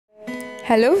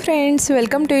Hello friends,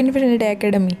 welcome to infinity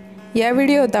academy. या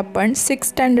व्हिडिओत आपण 6th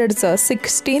स्टँडर्डचं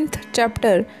 16th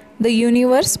chapter the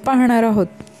universe पाहणार आहोत.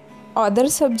 अदर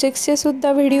सब्जेक्ट्सचे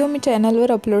सुद्धा व्हिडिओ मी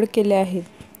चॅनलवर अपलोड केले आहेत.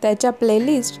 त्याच्या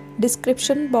प्लेलिस्ट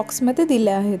डिस्क्रिप्शन बॉक्समध्ये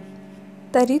दिल्या आहेत.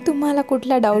 तरी तुम्हाला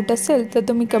कुठला डाऊट असेल तर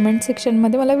तुम्ही कमेंट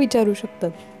सेक्शनमध्ये मला विचारू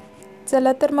शकतात.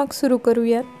 चला तर मग सुरू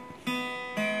करूयात.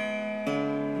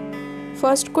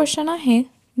 फर्स्ट क्वेश्चन आहे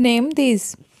नेम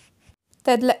दीज.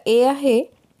 त्यातला ए आहे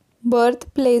बर्थ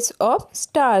प्लेस ऑफ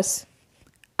स्टार्स.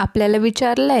 आपल्याला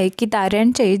विचारलं आहे की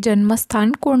ताऱ्यांचे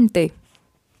जन्मस्थान कोणते.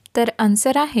 तर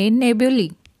आन्सर आहे नेब्युली,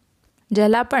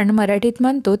 ज्याला आपण मराठीत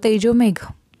म्हणतो तेजोमेघ.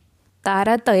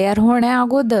 तारा तयार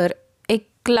होण्याअगोदर एक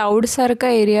क्लाउडसारखा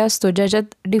एरिया असतो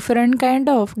ज्याच्यात डिफरंट काइंड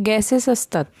ऑफ गॅसेस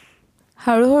असतात.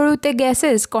 हळूहळू ते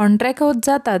गॅसेस कॉन्ट्रॅक्ट होत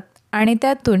जातात आणि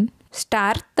त्यातून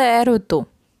स्टार तयार होतो.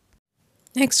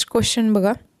 नेक्स्ट क्वेश्चन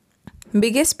बघा.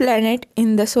 Biggest planet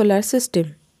in the solar system.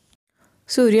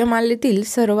 सूर्यमालेतील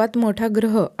सर्वात मोठा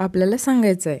ग्रह आपल्याला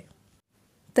सांगायचा आहे.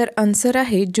 तर आन्सर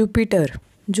आहे ज्युपिटर.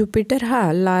 ज्युपिटर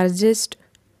हा लार्जेस्ट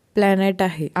प्लॅनेट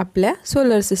आहे आपल्या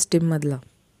सोलर सिस्टीममधला.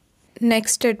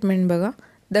 नेक्स्ट स्टेटमेंट बघा.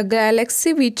 The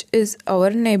Galaxy which is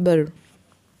our neighbour.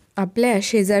 आपल्या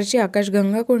शेजारची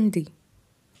आकाशगंगा कोणती.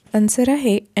 आन्सर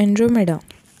आहे एंड्रोमेडा.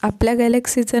 आपल्या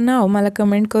गॅलेक्सीचं नाव मला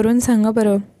कमेंट करून सांगा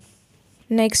बरं.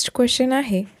 नेक्स्ट क्वेश्चन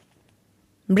आहे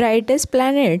brightest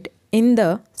planet in the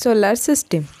solar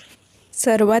system.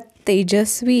 सर्वात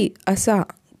तेजस्वी असा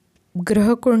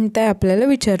ग्रह कोणता आहे आपल्याला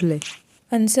विचारलं आहे.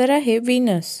 आन्सर आहे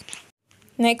व्हीनस.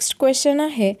 नेक्स्ट क्वेश्चन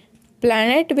आहे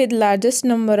planet with largest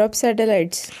number of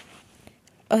satellites.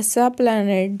 असा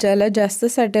प्लॅनेट ज्याला जास्त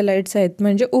सॅटेलाइट्स आहेत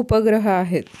म्हणजे उपग्रह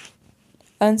आहेत.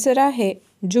 आन्सर आहे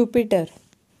ज्युपिटर.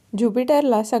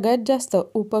 ज्युपिटरला सगळ्यात जास्त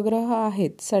उपग्रह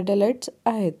आहेत, सॅटेलाइट्स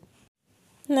आहेत.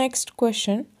 Next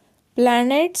question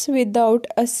planets without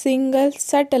a single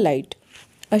satellite.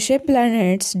 असे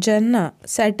प्लॅनेट्स ज्यांना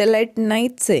सॅटेलाइट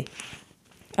नाहीच आहे.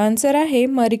 आन्सर आहे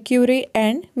मर्क्युरी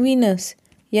अँड व्हीनस.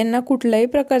 यांना कुठल्याही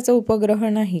प्रकारचा उपग्रह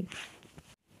नाही.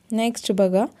 नेक्स्ट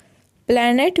बघा.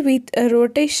 Planet with a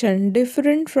rotation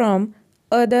different from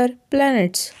other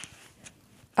planets.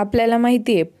 आपल्याला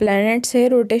माहिती आहे प्लॅनेट्स हे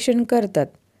रोटेशन करतात,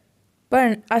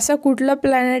 पण असा कुठला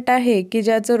प्लॅनेट आहे की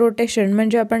ज्याचं रोटेशन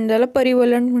म्हणजे आपण ज्याला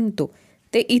परिवलन म्हणतो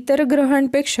ते इतर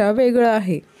ग्रहांपेक्षा वेगळं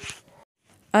आहे.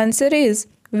 Answer is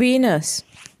Venus.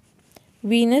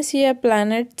 व्हीनस या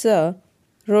प्लॅनेटचं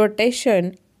रोटेशन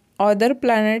अदर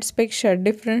प्लॅनेट्सपेक्षा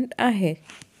डिफरंट आहे.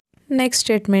 नेक्स्ट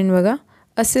स्टेटमेंट बघा.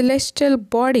 अ celestial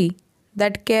body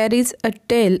that carries a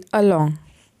tail along.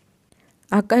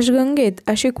 आकाशगंगेत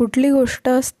अशी कुठली गोष्ट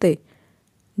असते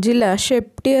जिला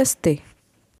शेपटी असते.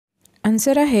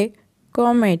 आन्सर आहे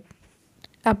कॉमेट.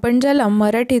 आपण ज्याला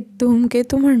मराठीत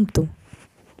धूमकेतू म्हणतो.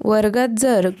 वर्गात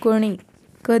जर कोणी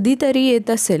कधीतरी येत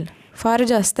असेल, फार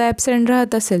जास्त ॲबसेंट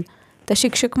राहत असेल तर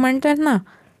शिक्षक म्हणतात ना,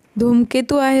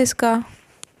 धूमकेतू आहेस का.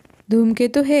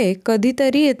 धूमकेतू हे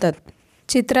कधीतरी येतात.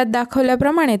 चित्रात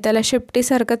दाखवल्याप्रमाणे त्याला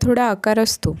शेपटीसारखा थोडा आकार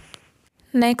असतो.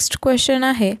 नेक्स्ट क्वेश्चन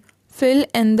आहे फिल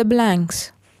इन द ब्लँक्स.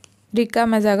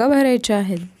 रिकाम्या जागा भरायच्या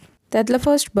आहेत. त्यातलं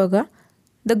फर्स्ट बघा.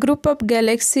 The group of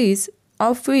galaxies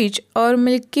of which our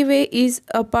milky way is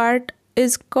a part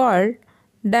is called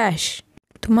dash.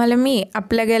 तुम्हाला मी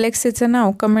आपल्या गॅलेक्सीचं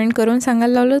नाव कमेंट करून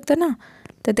सांगायला लावलं होतं ना,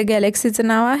 तर ते गॅलेक्सीचं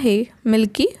नाव आहे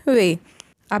मिल्की वे.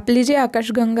 आपली जी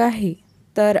आकाशगंगा आहे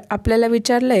तर आपल्याला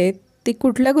विचारलं आहे ती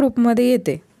कुठल्या ग्रुपमध्ये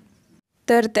येते.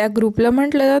 तर त्या ग्रुपला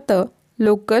म्हटलं जातं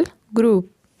local group.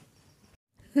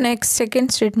 Next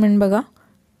second statement बघा.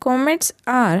 Comets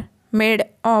R made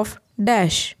of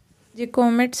dash. जे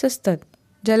कॉमेट्स असतात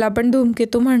ज्याला आपण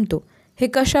धूमकेतू म्हणतो हे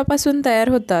कशापासून तयार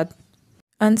होतात.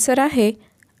 आन्सर आहे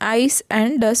आईस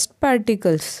अँड डस्ट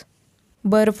पार्टिकल्स.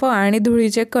 बर्फ आणि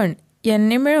धुळीचे कण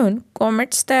यांनी मिळून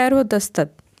कॉमेट्स तयार होत असतात.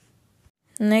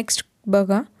 नेक्स्ट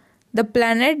बघा. The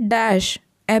planet dash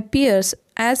appears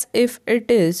as if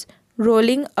it is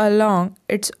rolling along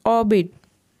its orbit.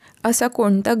 असा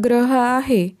कोणता ग्रह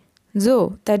आहे जो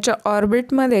त्याच्या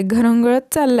ऑर्बिटमध्ये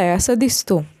घरंगळत चालला आहे असं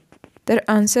दिसतो. तर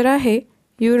आन्सर आहे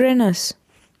युरेनस.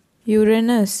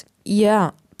 युरेनस या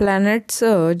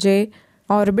प्लॅनेटचं जे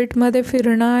ऑर्बिटमध्ये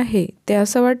फिरणं आहे ते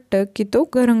असं वाटतं की तो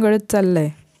घरंगळत चालला आहे.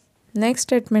 नेक्स्ट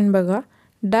स्टेटमेंट बघा.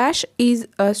 Dash is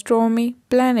a stormy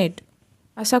planet.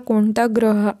 असा कोणता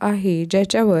ग्रह आहे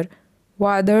ज्याच्यावर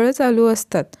वादळं चालू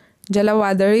असतात, ज्याला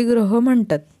वादळी ग्रह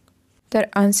म्हणतात. तर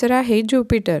आन्सर आहे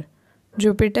Jupiter.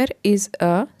 Jupiter is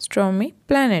a stormy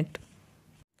planet.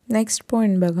 Next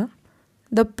point बघा.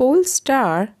 The pole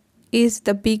star is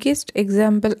the biggest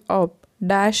example of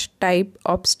dash type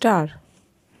of star.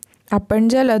 आपण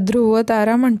ज्याला ध्रुव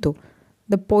तारा म्हणतो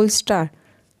द पोल स्टार,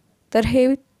 तर हे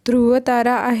ध्रुव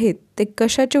तारा आहेत ते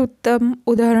कशाचे उत्तम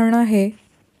उदाहरण आहे?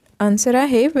 आन्सर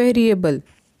आहे variable.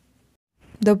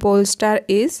 The pole star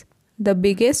is the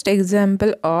biggest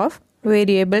example of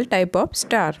variable type of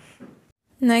star.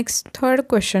 Next third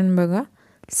question बघा.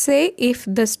 से if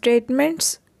the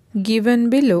statements given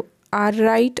below R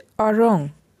right or wrong.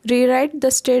 Rewrite the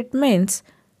statements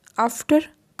after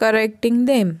correcting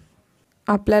them.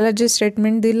 आपल्याला जे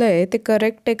statement दिलं आहे ते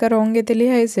correct आहे का wrong आहे ते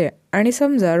लिहायचं आहे, आणि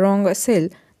समजा रॉंग असेल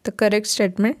तर करेक्ट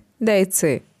स्टेटमेंट द्यायचं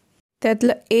आहे.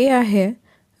 त्यातलं ए आहे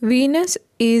Venus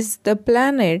is the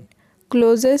planet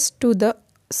closest to the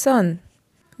sun.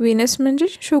 Venus म्हणजे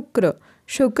शुक्र.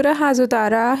 शुक्र हा जो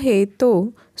तारा आहे तो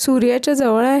सूर्याच्या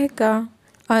जवळ आहे का?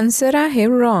 आन्सर आहे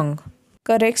रॉंग.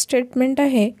 करेक्ट स्टेटमेंट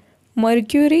आहे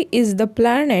mercury is the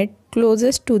planet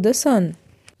closest to the सन.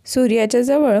 सूर्याच्या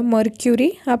जवळ मर्क्युरी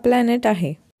हा प्लॅनेट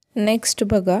आहे. नेक्स्ट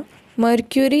बघा.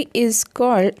 Mercury is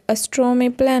called a स्ट्रॉमी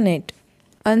planet.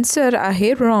 Answer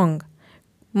आहे wrong.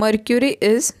 Mercury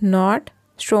is not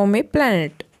स्ट्रॉमी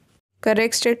planet.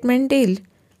 Correct statement येईल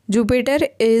ज्युपिटर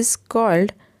इज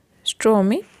कॉल्ड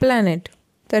स्ट्रॉमी प्लॅनेट.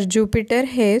 तर ज्युपिटर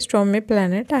हे स्ट्रॉमी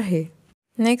प्लॅनेट आहे.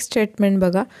 नेक्स्ट स्टेटमेंट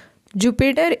बघा.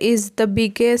 Jupiter is the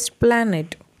biggest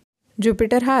planet.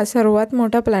 Jupiter हा सर्वात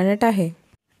मोठा प्लॅनेट आहे.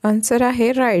 आन्सर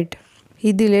आहे राईट.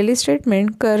 ही दिलेली स्टेटमेंट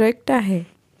करेक्ट आहे.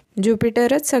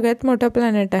 ज्युपिटरच सगळ्यात मोठा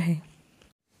प्लॅनेट आहे.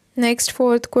 नेक्स्ट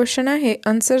फोर्थ क्वेश्चन आहे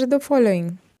आन्सर द फॉलोइंग.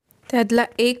 त्यातला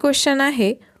ए क्वेश्चन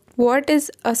आहे what is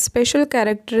a special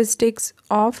characteristics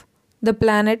of the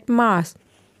planet Mars.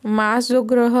 Mars जो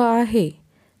ग्रह आहे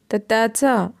तर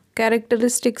त्याचा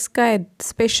कॅरेक्टरिस्टिक्स काय,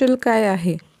 स्पेशल काय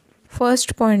आहे?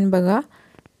 फर्स्ट पॉईंट बघा.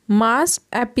 Mars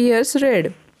appears red.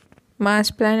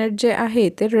 Mars planet जे आहे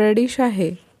ते रेडिश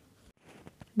आहे.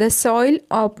 The soil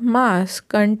of Mars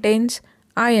contains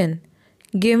iron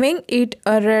giving it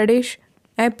a reddish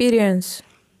ॲपिरियन्स.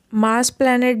 Mars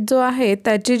planet जो आहे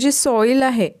त्याची जी सॉइल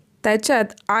आहे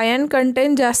त्याच्यात आयर्न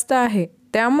कंटेंट जास्त आहे,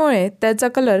 त्यामुळे त्याचा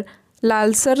कलर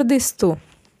लालसर दिसतो.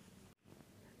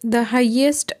 The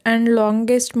highest and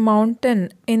longest mountain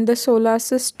in the solar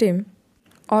system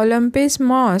Olympus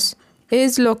MOS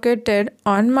is located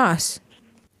on Mars.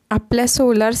 आपल्या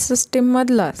सोलार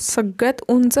सिस्टीममधला सगळ्यात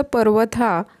उंच पर्वत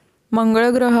हा मंगळ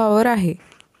ग्रहावर आहे.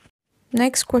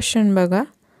 नेक्स्ट क्वेश्चन बघा.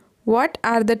 What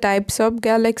R the types of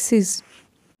galaxies.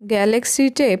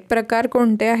 गॅलेक्सीचे प्रकार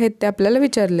कोणते आहेत ते आपल्याला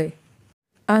विचारले.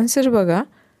 आन्सर बघा.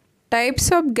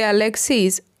 Types of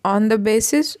galaxies on the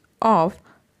basis of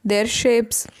their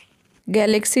shapes.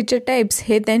 गॅलेक्सीचे types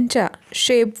हे त्यांच्या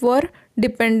शेपवर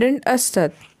डिपेंडंट असतात,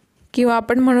 किंवा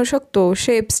आपण म्हणू शकतो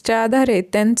शेप्सच्या आधारे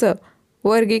त्यांचं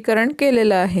वर्गीकरण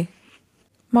केलेलं आहे.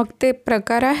 मग ते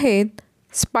प्रकार आहेत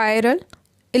स्पायरल,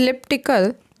 इलिप्टिकल,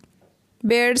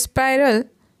 बेअर्ड स्पायरल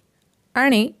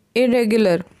आणि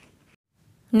इरेग्युलर.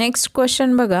 नेक्स्ट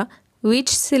क्वेश्चन बघा. Which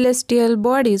celestial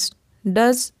bodies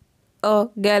does a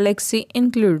Galaxy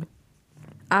include.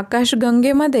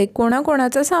 आकाशगंगेमध्ये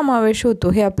कोणाकोणाचा समावेश होतो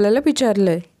हे आपल्याला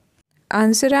विचारलं आहे.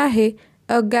 आन्सर आहे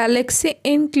अ गॅलेक्सी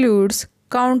इन्क्लूड्स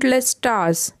काउंटलेस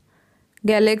स्टार्स.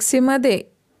 गॅलेक्सीमध्ये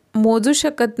मोजू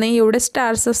शकत नाही एवढे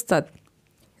स्टार्स असतात.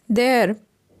 There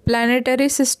planetary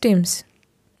systems.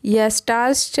 या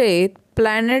स्टार्सचे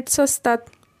प्लॅनेट्स असतात.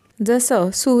 जसं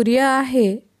सूर्य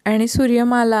आहे आणि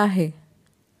सूर्यमाला आहे,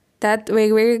 त्यात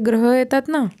वेगवेगळे ग्रह येतात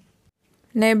ना.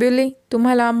 नेब्युली,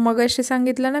 तुम्हाला मगाशी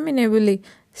सांगितलं ना मी, नेब्युली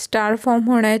स्टार फॉर्म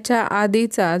होण्याच्या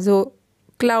आधीचा जो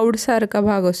क्लाउडसारखा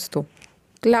भाग असतो.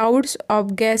 Clouds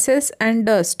of gases and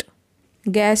dust.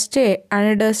 गॅसचे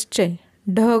आणि डस्टचे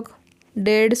ढग.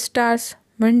 डेड स्टार्स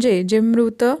म्हणजे जे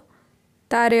मृत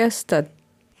तारे असतात.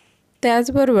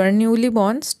 त्याचबरोबर न्यूली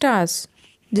बॉर्न स्टार्स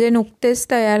जे नुकतेच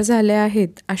तयार झाले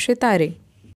आहेत असे तारे.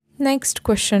 नेक्स्ट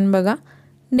क्वेश्चन बघा.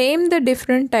 Name the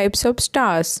different types of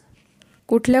stars.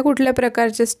 कुठल्या कुठल्या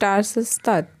प्रकारचे स्टार्स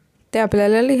असतात ते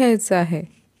आपल्याला लिहायचं आहे.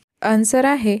 आन्सर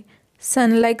आहे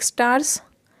सनलाइक stars,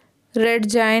 red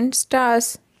giant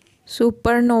stars,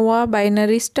 supernova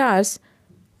binary stars,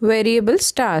 variable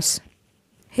stars.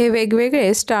 हे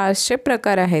वेगवेगळे स्टार्सचे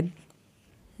प्रकार आहेत.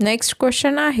 नेक्स्ट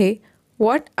क्वेश्चन आहे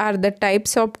what R the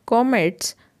types of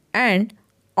comets and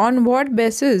on what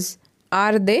basis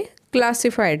are they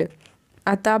classified.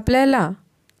 आता आपल्याला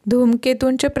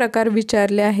धूमकेतूंचे प्रकार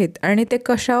विचारले आहेत आणि ते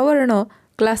कशावरनं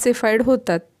क्लासिफाईड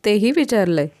होतात तेही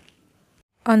विचारलं आहे.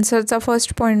 आन्सरचा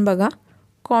फर्स्ट पॉईंट बघा.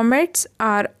 Comets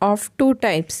R of 2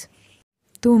 types.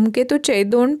 धूमकेतूचे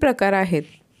 2 प्रकार आहेत.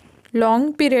 Long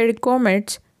period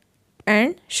comets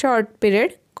and short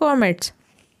period comets.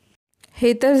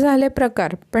 हे तर झाले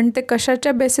प्रकार, पण ते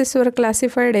कशाच्या बेसिसवर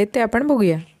क्लासिफाईड आहे ते आपण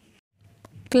बघूया.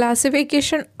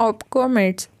 Classification of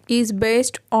comets is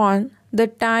based on the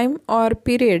time or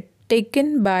period taken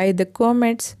by the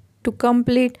comets to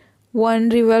complete one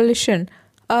revolution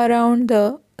around the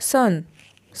sun.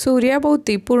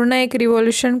 सूर्याभोवती पूर्ण एक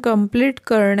रिव्हॉल्यूशन कंप्लीट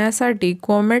करण्यासाठी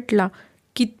कॉमेटला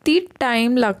किती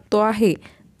टाईम लागतो आहे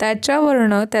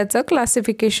त्याच्यावरनं त्याचं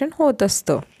क्लासिफिकेशन होत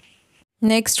असतं.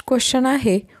 नेक्स्ट क्वेश्चन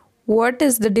आहे, what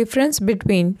is the difference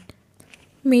between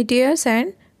मीटियर्स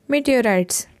and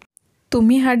मीटिओराइट्स.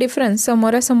 तुम्ही हा डिफरन्स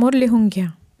समोरासमोर लिहून घ्या.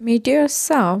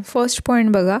 मीटियर्सचा फर्स्ट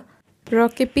पॉईंट बघा.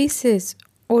 Rocky pieces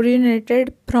originated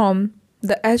from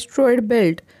the ॲस्ट्रॉइड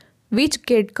belt which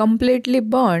get completely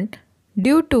burned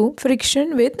due to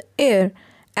friction with air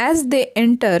as they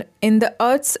enter in the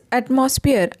earth's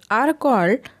atmosphere R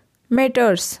called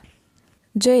matters.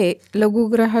 जे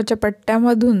लघुग्रहाच्या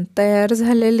पट्ट्यामधून तयार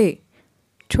झालेले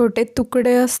छोटे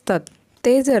तुकडे असतात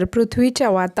ते जर पृथ्वीच्या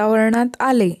वातावरणात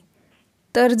आले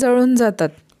तर जळून जातात.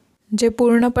 जे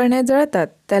पूर्णपणे जळतात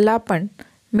त्याला आपण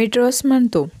मेटर्स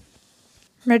म्हणतो.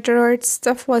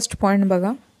 मेटेरॉइड्सचा फर्स्ट पॉईंट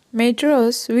बघा.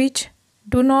 Matters which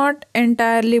do not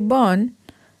entirely burn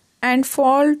and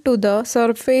fall to the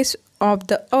surface of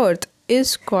the earth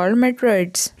is called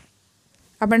मेटरॉइड्स.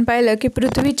 आपण पाहिलं की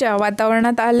पृथ्वीच्या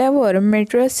वातावरणात आल्यावर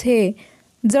मेटर्स हे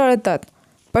जळतात,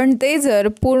 पण ते जर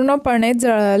पूर्णपणे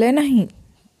जळाले नाही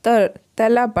तर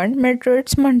त्याला आपण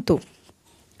मेटरॉइड्स म्हणतो.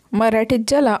 मराठीत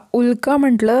ज्याला उल्का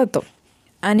म्हटलं जातं.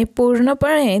 आणि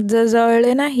पूर्णपणे जर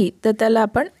जळले नाही तर त्याला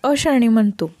आपण अशाणी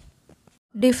म्हणतो.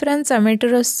 डिफरन्सचा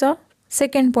मेटरसचा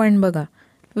सेकंड पॉईंट बघा.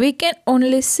 We can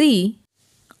only C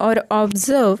or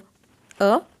observe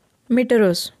a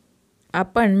mattress.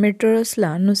 आपण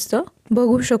मेटरसला नुसतं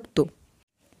बघू शकतो.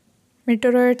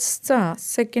 मेटरॉइड्सचा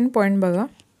सेकंड पॉईंट बघा.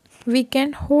 We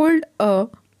can hold a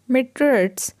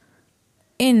मेटरॉइड्स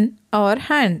in hour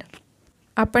hand.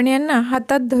 आपण यांना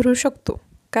हातात धरू शकतो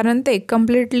कारण ते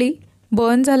कम्प्लिटली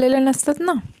बर्न झालेले नसतात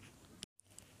ना.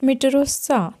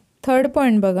 मेटरॉइड्सचा थर्ड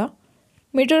पॉईंट बघा.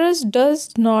 मेटरॉइड्स does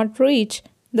not reach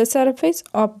the surface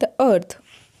of the earth.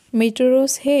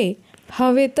 मेटरॉइड्स हे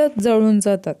हवेतच जळून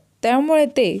जातात, त्यामुळे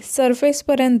ते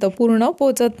सरफेसपर्यंत पूर्ण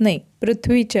पोचत नाही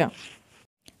पृथ्वीच्या.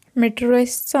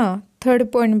 मेटरॉइड्सचा थर्ड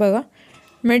पॉईंट बघा.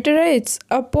 मेटरॉइड्स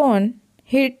upon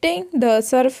heating the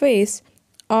surface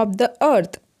of the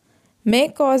earth may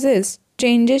causes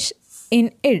changes in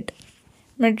it.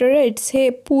 मेटरॉइड्स हे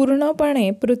पूर्णपणे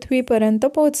पृथ्वीपर्यंत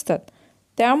पोहोचतात,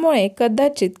 त्यामुळे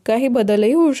कदाचित काही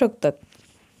बदलही होऊ शकतात.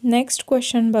 नेक्स्ट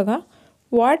क्वेश्चन बघा.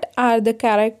 What R the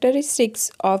characteristics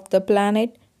of the planet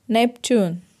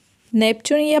Neptune.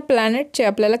 Neptune या प्लॅनेटचे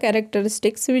आपल्याला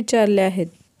कॅरेक्टरिस्टिक्स विचारले आहेत.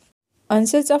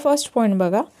 आन्सरचा फर्स्ट पॉईंट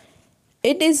बघा.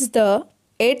 It is the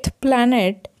 8th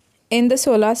planet in the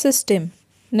solar system.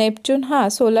 Neptune हा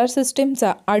सोलार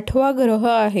सिस्टीमचा 8वा ग्रह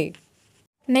आहे.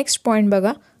 नेक्स्ट पॉईंट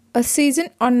बघा. अ season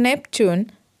on Neptune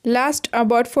last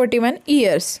about 41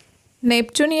 years.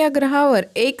 Neptune या ग्रहावर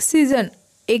एक सीझन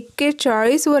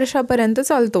 41 वर्षापर्यंत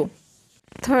चालतो.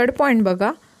 थर्ड पॉईंट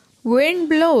बघा. Wind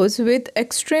blows with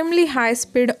extremely high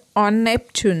speed on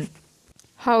Neptune.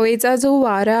 हवेचा जो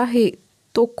वारा आहे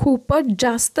तो खूपच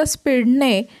जास्त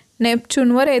स्पीडने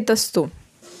नेपच्यूनवर येत असतो.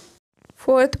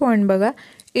 फोर्थ पॉईंट बघा.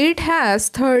 It has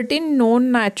 13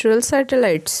 non natural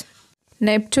satellites.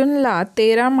 नेपच्यूनला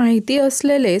 13 माहिती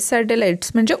असलेले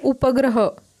सॅटेलाइट्स म्हणजे उपग्रह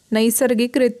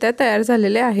नैसर्गिकरित्या तयार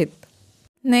झालेले आहेत.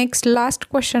 नेक्स्ट लास्ट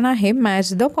क्वेश्चन आहे,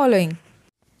 मॅच द फॉलोइंग.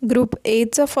 ग्रुप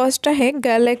एचं फर्स्ट आहे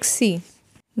गॅलेक्सी.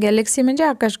 गॅलेक्सी म्हणजे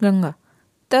आकाशगंगा.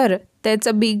 तर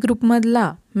त्याचा बी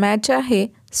ग्रुपमधला मॅच आहे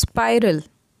स्पायरल.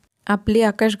 आपली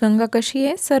आकाशगंगा कशी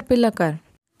आहे? सर्पिलाकार.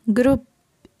 ग्रुप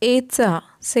एचा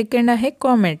सेकंड आहे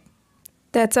कॉमेट.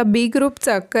 त्याचा बी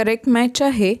ग्रुपचा करेक्ट मॅच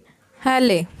आहे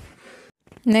हॅले.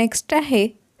 नेक्स्ट आहे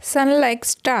सनलाइक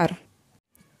स्टार.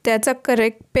 त्याचा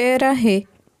करेक्ट पेअर आहे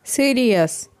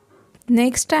सिरियस.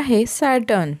 नेक्स्ट आहे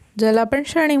सॅटर्न, ज्याला आपण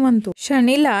शनी म्हणतो.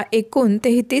 शनीला एकूण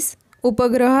 33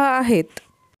 उपग्रह आहेत,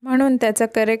 म्हणून त्याचा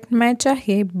करेक्ट मॅच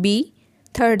आहे बी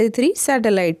 33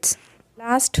 सॅटेलाइट्स.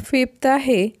 लास्ट फिफ्थ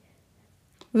आहे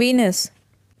व्हीनस.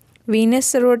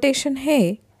 व्हीनसचं रोटेशन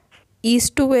हे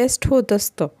ईस्ट टू वेस्ट होत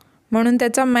असतं, म्हणून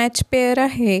त्याचा मॅच पेअर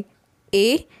आहे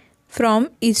ए फ्रॉम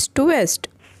ईस्ट टू वेस्ट.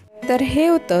 तर हे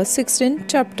होतं 16th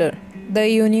chapter the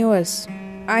universe.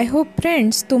 I hope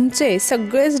friends तुमचे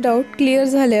सगळेच डाऊट क्लिअर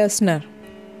झाले असणार.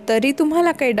 तरी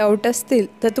तुम्हाला काही डाऊट असतील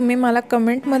तर तुम्ही मला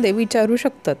कमेंटमध्ये विचारू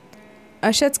शकतात.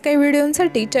 अशाच काही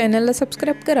व्हिडिओंसाठी चॅनलला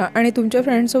सबस्क्राईब करा आणि तुमच्या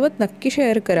फ्रेंड्ससोबत नक्की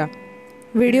शेअर करा.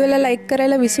 व्हिडिओला लाईक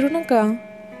करायला विसरू नका.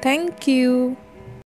 थँक्यू.